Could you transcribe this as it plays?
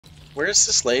Where's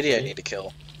this lady I need to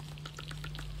kill?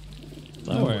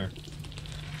 Nowhere.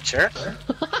 Sure?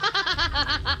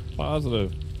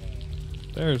 Positive.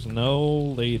 There's no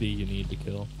lady you need to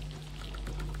kill.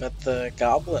 But the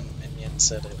goblin minion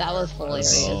said it. That was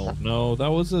hilarious. No, that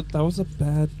was a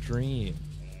bad dream.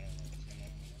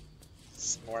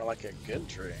 It's more like a good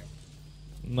dream.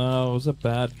 No, it was a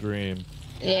bad dream.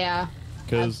 Yeah,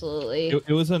 absolutely.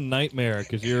 It was a nightmare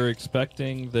because you're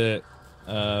expecting that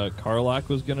Karlach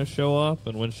was gonna show up,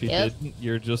 and when she didn't,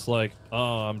 you're just like,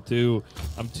 oh, I'm too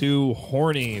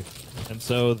horny, and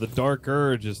so the dark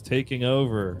urge is taking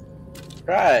over.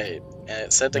 Right, and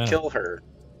it said to kill her.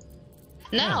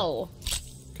 No.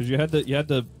 Because you had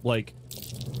to like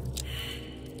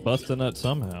bust a nut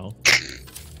somehow.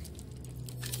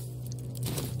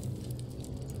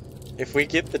 If we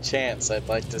get the chance, I'd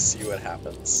like to see what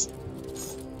happens.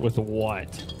 With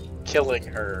what? Killing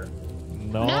her.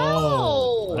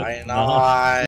 No. Why not?